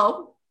little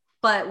slow,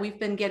 but we've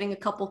been getting a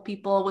couple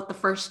people with the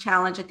first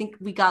challenge. I think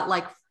we got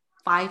like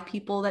 5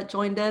 people that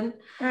joined in.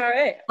 All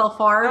right. So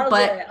far,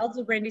 I'll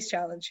do Brandy's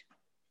challenge.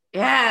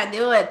 Yeah,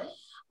 do it.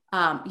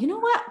 You know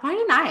what? Why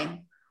didn't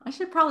I? I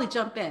should probably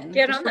jump in.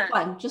 Get on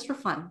that. Just for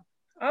fun.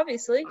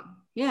 Obviously.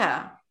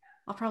 Yeah,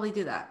 I'll probably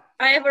do that.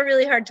 I have a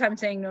really hard time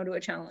saying no to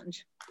a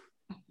challenge.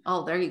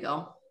 Oh, there you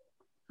go.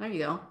 There you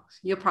go.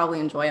 You'll probably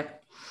enjoy it.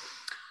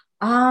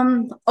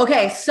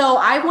 Okay, so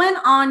I went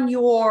on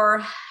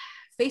your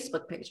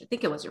Facebook page. I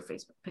think it was your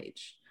Facebook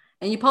page.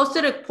 And you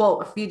posted a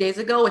quote a few days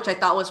ago, which I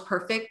thought was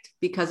perfect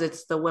because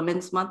it's the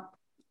Women's Month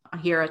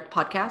here at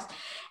podcast.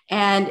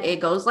 And it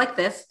goes like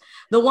this: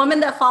 the woman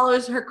that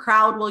follows her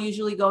crowd will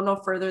usually go no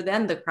further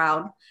than the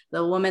crowd.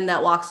 The woman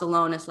that walks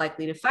alone is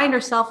likely to find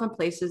herself in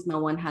places no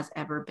one has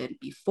ever been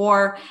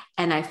before.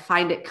 And I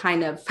find it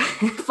kind of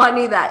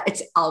funny that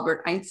it's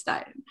Albert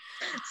Einstein.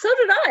 So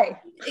did I.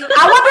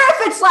 I wonder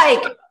if it's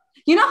like,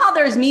 you know how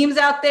there's memes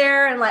out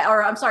there and like,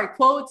 or I'm sorry,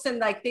 quotes, and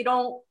like they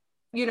don't,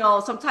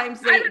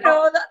 sometimes they I don't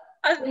know.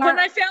 When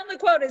I found the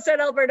quote, it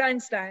said Albert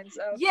Einstein.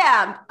 So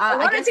yeah, I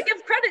wanted to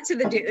give credit to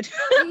the dude.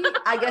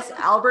 I guess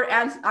Albert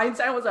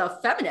Einstein was a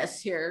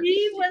feminist here.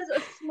 He was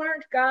a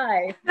smart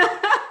guy.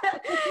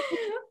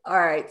 All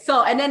right.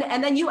 So, and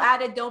then you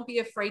added, don't be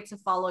afraid to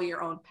follow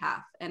your own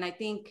path. And I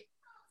think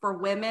for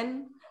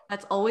women,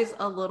 that's always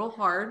a little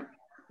hard,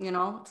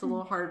 it's a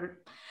little harder.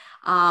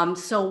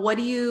 So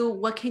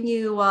what can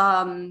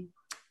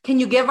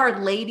you give our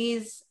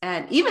ladies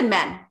and even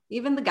men,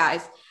 even the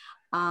guys,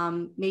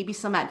 maybe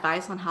some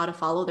advice on how to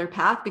follow their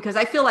path? Because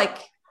I feel like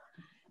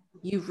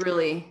you've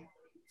really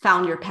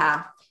found your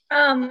path.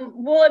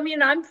 Well, I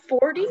mean, I'm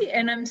 40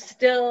 and I'm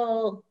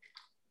still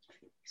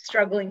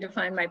struggling to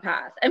find my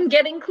path. I'm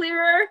getting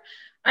clearer.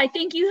 I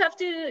think you have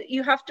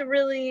to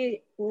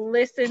really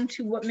listen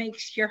to what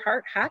makes your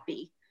heart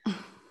happy.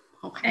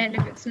 Okay. And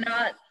if it's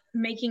not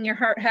making your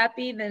heart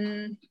happy,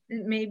 then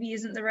it maybe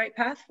isn't the right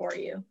path for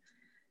you.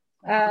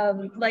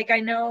 Like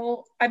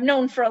I've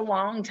known for a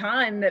long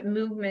time that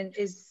movement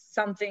is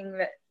something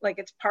that, like,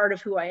 it's part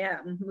of who I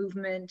am,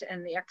 movement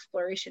and the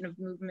exploration of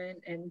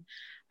movement. And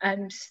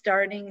I'm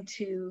starting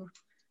to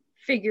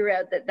figure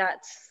out that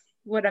that's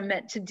what I'm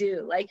meant to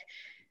do. Like,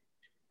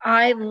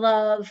 I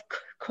love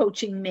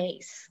coaching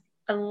Mace.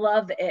 I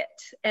love it.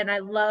 And I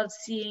love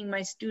seeing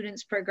my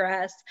students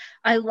progress.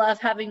 I love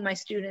having my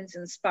students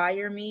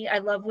inspire me. I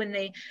love when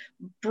they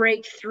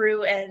break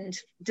through and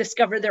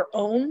discover their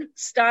own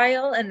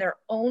style and their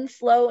own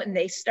flow, and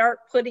they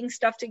start putting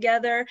stuff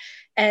together,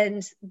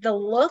 and the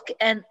look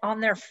and on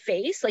their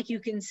face, like, you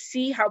can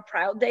see how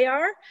proud they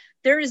are.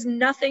 There is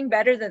nothing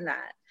better than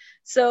that.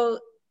 So,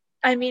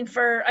 I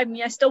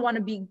still want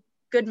to be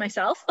good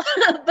myself,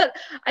 but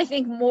I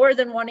think more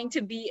than wanting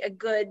to be a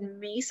good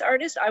mace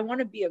artist, I want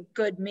to be a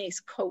good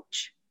mace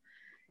coach.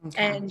 Okay.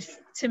 And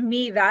to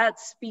me, that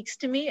speaks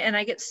to me, and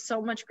I get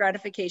so much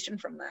gratification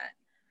from that.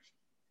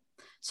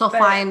 So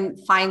find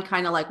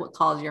kind of like what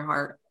calls your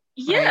heart.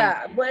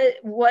 Yeah. Right?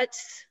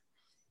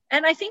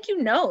 And I think,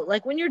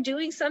 like, when you're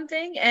doing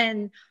something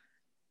and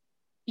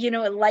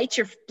it lights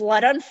your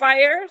blood on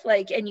fire,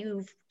 like, and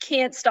you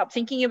can't stop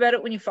thinking about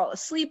it when you fall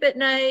asleep at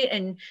night,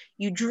 and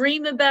you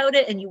dream about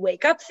it and you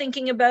wake up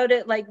thinking about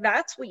it, like,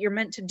 that's what you're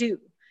meant to do.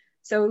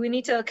 So we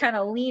need to kind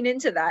of lean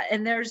into that.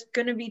 And there's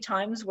going to be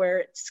times where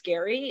it's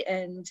scary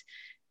and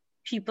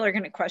people are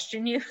going to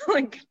question you.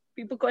 Like,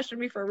 people questioned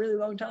me for a really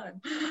long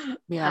time.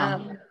 Yeah.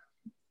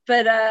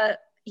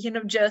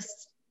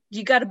 Just,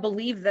 you got to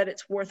believe that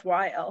it's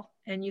worthwhile,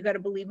 and you got to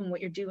believe in what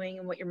you're doing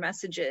and what your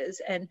message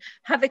is, and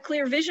have a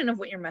clear vision of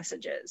what your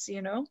message is,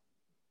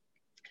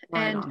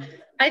 Right and on.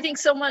 I think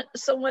so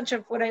much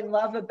of what I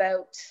love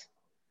about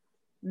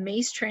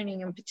mace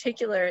training in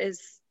particular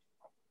is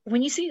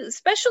when you see,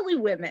 especially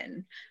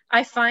women,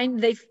 I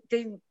find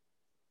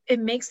it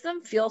makes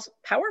them feel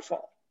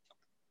powerful.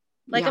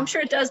 Like, yeah. I'm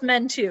sure it does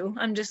men too.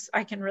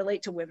 I can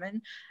relate to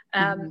women.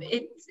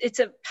 It's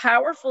a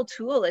powerful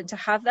tool, and to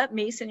have that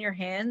mace in your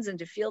hands and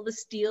to feel the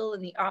steel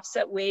and the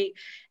offset weight.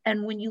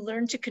 And when you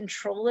learn to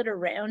control it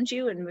around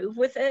you and move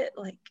with it,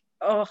 like,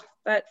 oh,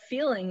 that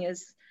feeling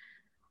is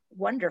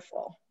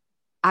wonderful.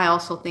 I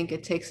also think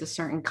it takes a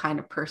certain kind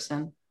of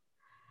person.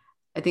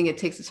 I think it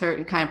takes a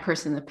certain kind of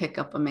person to pick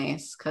up a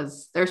mace,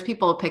 because there's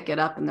people who pick it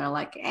up and they're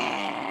like,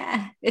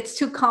 it's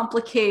too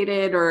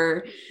complicated,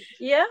 or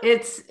yeah,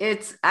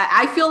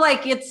 I feel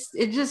like it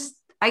just,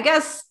 I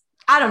guess,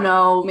 I don't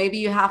know, maybe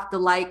you have to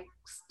like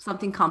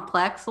something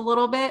complex a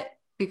little bit,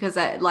 because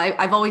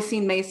I've always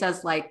seen mace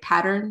as like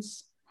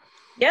patterns.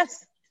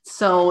 Yes.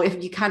 So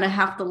if you kind of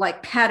have to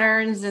like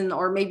patterns,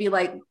 or maybe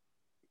like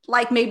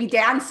maybe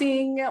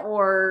dancing,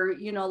 or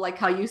like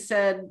how you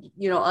said,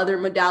 other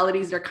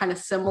modalities are kind of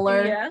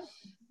similar. Yeah,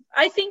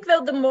 I think,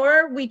 though, the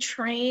more we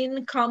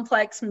train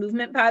complex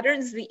movement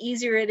patterns, the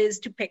easier it is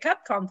to pick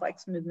up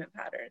complex movement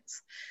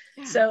patterns.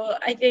 Yeah. So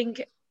I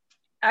think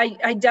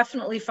I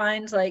definitely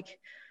find, like,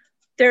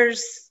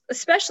 there's,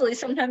 especially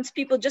sometimes,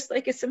 people just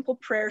like a simple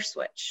prayer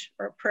switch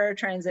or a prayer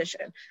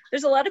transition.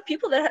 There's a lot of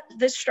people that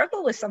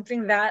struggle with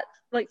something that,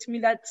 like, to me,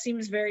 that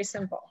seems very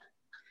simple.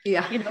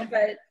 Yeah.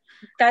 But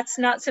that's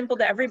not simple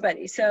to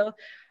everybody. So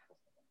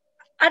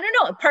I don't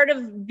know. Part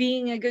of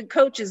being a good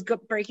coach is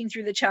breaking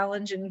through the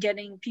challenge and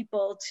getting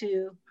people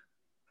to,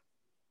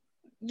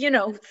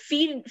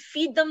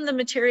 feed them the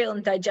material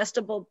in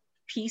digestible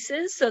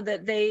pieces, so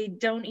that they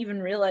don't even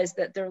realize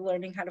that they're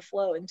learning how to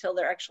flow until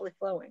they're actually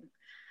flowing.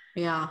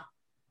 Yeah.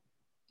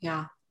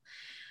 Yeah.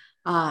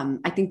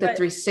 I think the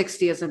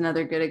 360 is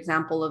another good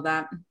example of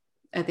that.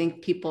 I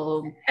think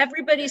people.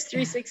 Everybody's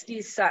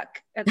 360s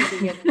suck at the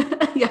beginning.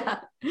 Yeah,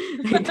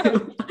 they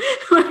do.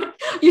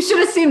 You should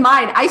have seen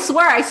mine. I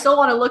swear, I still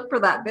want to look for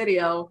that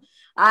video.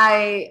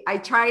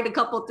 I tried a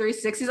couple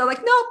 360s. I'm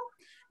like, nope.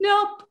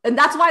 And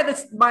that's why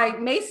my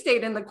mace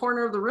stayed in the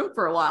corner of the room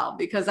for a while,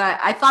 because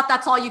I thought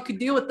that's all you could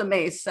do with the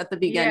mace at the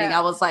beginning.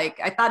 I was like,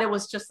 I thought it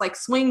was just like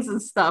swings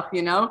and stuff,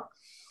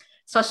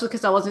 especially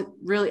because I wasn't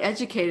really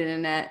educated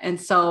in it. And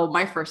so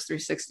my first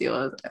 360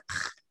 was.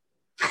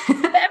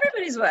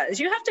 Everybody's was.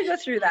 You have to go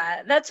through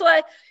that. That's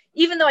why,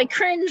 even though I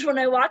cringe when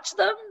I watch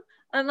them,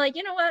 I'm like,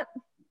 you know what?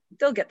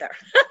 They'll get there.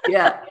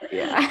 Yeah.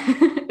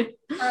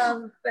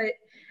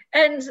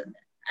 And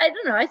I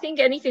don't know. I think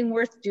anything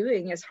worth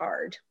doing is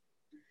hard.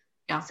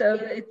 Yeah. So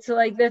it's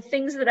like the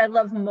things that I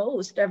love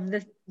most are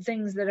the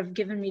things that have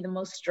given me the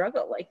most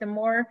struggle. Like the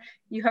more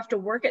you have to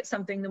work at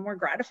something, the more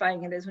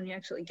gratifying it is when you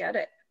actually get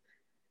it.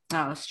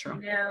 Oh, that's true.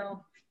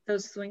 Now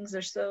those swings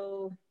are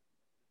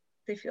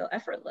they feel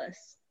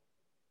effortless.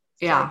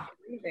 Yeah.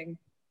 Like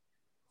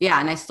yeah.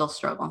 And I still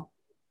struggle.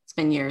 It's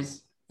been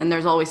years. And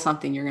there's always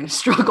something you're going to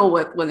struggle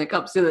with when it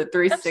comes to the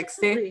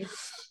 360. Absolutely.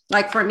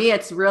 Like for me,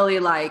 it's really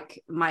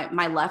like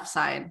my left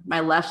side. My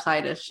left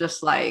side is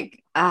just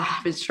like,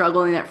 I've been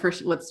struggling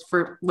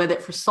with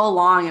it for so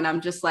long. And I'm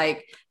just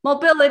like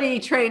mobility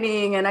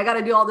training and I got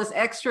to do all this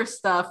extra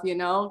stuff,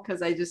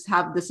 because I just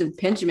have this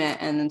impingement,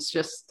 and it's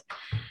just,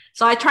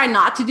 so I try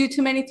not to do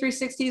too many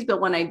 360s, but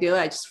when I do,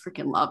 I just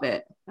freaking love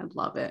it. I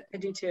love it. I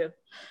do too.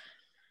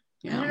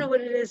 Yeah. I don't know what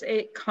it is.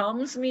 It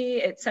calms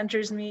me. It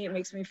centers me. It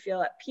makes me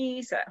feel at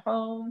peace, at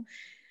home.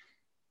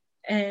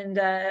 And,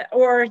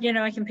 or,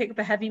 I can pick up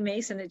a heavy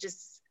mace and it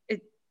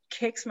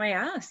kicks my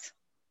ass.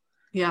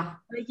 Yeah.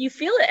 Like you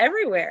feel it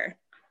everywhere,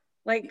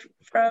 like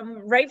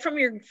right from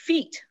your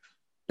feet.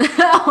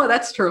 Oh,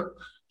 that's true.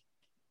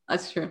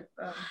 That's true.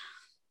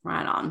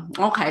 Right on.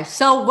 Okay.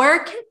 So where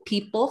can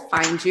people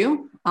find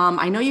you?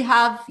 I know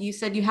you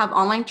said you have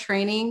online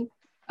training.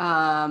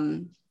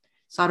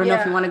 So I don't know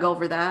if you want to go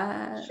over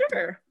that.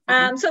 Sure.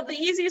 So the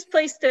easiest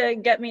place to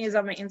get me is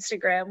on my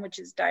Instagram, which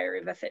is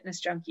Diary of a Fitness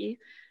Junkie.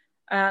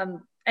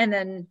 And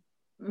then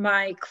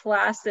my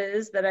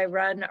classes that I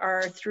run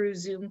are through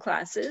Zoom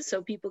classes.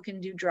 So people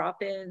can do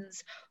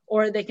drop-ins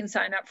or they can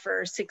sign up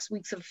for 6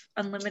 weeks of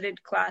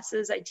unlimited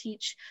classes. I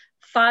teach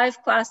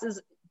 5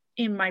 classes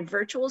in my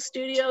virtual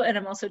studio, and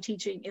I'm also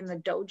teaching in the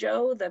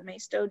dojo, the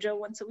Mace Dojo,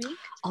 once a week.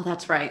 Oh,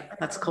 that's right.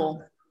 That's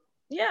cool.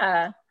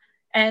 Yeah.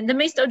 And the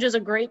Mace Dojo is a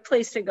great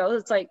place to go.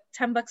 It's like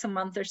 $10 a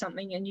month or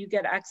something, and you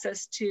get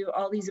access to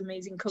all these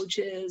amazing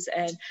coaches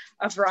and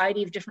a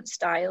variety of different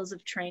styles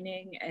of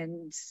training,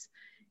 and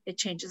it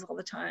changes all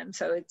the time.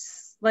 So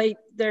it's like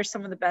there's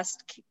some of the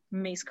best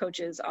Mace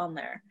coaches on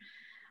there.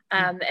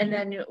 And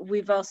then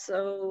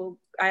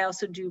I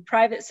also do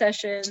private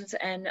sessions,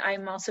 and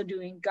I'm also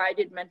doing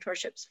guided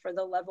mentorships for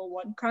the level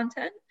 1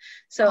 content.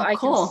 So I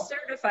can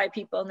certify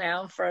people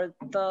now for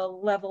the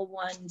level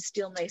 1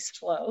 steel mace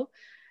flow.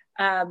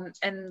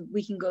 And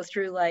we can go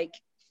through,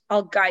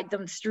 I'll guide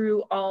them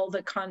through all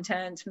the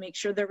content, make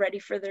sure they're ready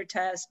for their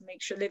test,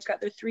 make sure they've got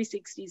their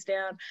 360s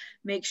down,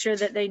 make sure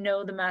that they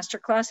know the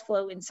masterclass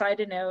flow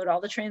inside and out,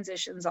 all the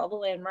transitions, all the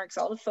landmarks,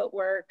 all the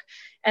footwork.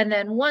 And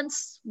then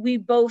once we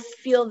both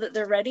feel that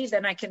they're ready,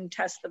 then I can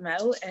test them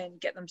out and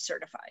get them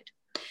certified.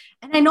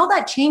 And I know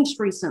that changed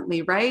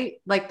recently,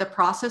 right? Like the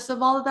process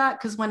of all of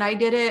that. Because when I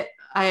did it,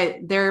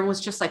 there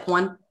was just like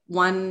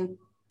one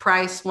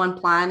price, one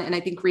plan. And I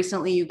think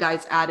recently you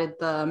guys added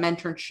the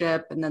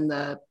mentorship and then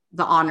the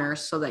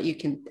honors so that you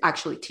can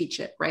actually teach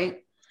it,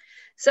 right?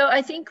 So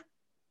I think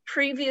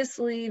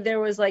previously there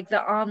was like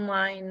the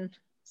online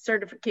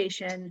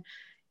certification.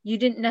 You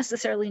didn't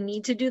necessarily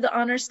need to do the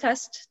honors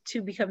test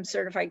to become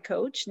certified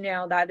coach.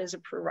 Now that is a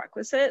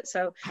prerequisite.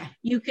 So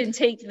you can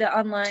take the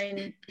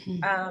online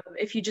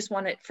if you just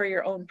want it for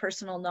your own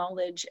personal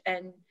knowledge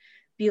and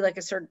be like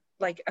a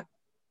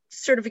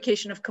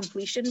certification of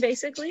completion,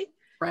 basically.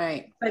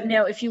 Right. But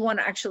now if you want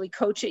to actually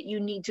coach it,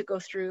 you need to go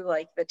through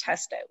like the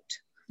test out.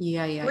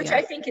 Which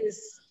I think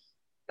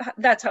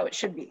that's how it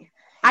should be.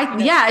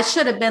 It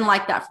should have been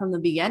like that from the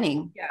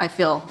beginning. Yeah. I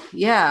feel.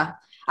 Yeah.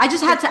 I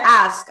just had to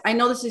ask. I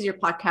know this is your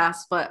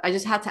podcast, but I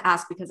just had to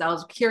ask because I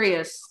was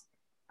curious.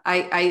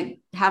 I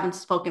haven't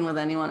spoken with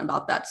anyone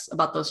about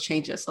those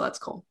changes. So that's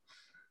cool.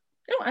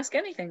 Don't ask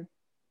anything.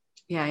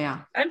 Yeah.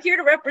 I'm here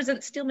to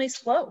represent Steel Mace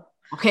Flow.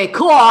 Okay,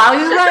 cool.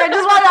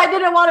 I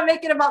didn't want to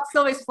make it about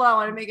Steel Mace Flow. I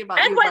want to make it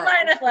about and White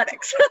Lion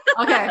Athletics.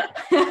 Okay.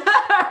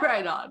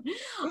 Right on.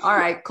 All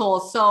right, cool.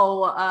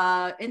 So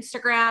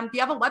Instagram, do you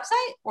have a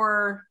website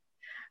or?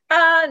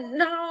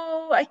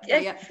 No, I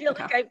feel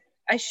like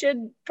I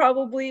should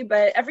probably,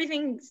 but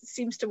everything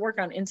seems to work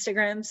on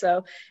Instagram.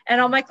 So, and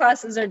all my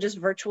classes are just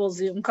virtual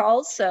Zoom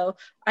calls. So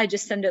I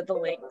just send it the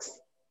links.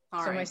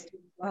 All right. My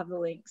students will have the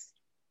links.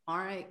 All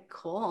right,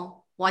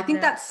 cool. Well, I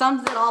think that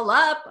sums it all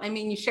up. I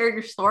mean, you shared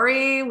your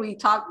story. We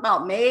talked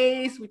about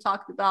Mace. We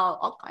talked about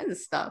all kinds of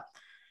stuff.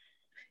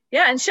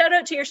 Yeah, and shout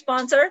out to your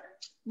sponsor,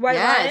 White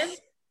Lion.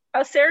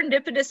 How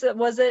serendipitous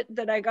was it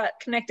that I got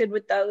connected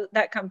with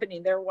that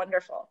company? They're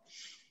wonderful.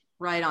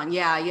 Right on.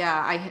 Yeah,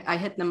 yeah. I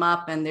hit them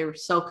up and they were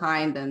so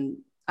kind, and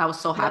I was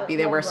so Yeah, happy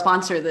they were a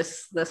sponsor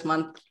this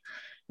month.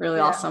 Really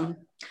yeah. awesome.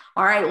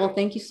 All right. Well,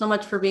 thank you so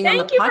much for being on the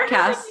Thank you for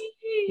having podcast.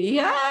 me.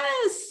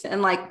 Yes.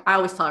 And like I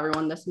always tell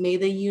everyone this, may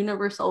the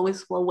universe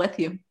always flow with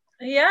you.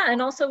 Yeah,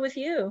 and also with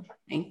you.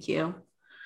 Thank you.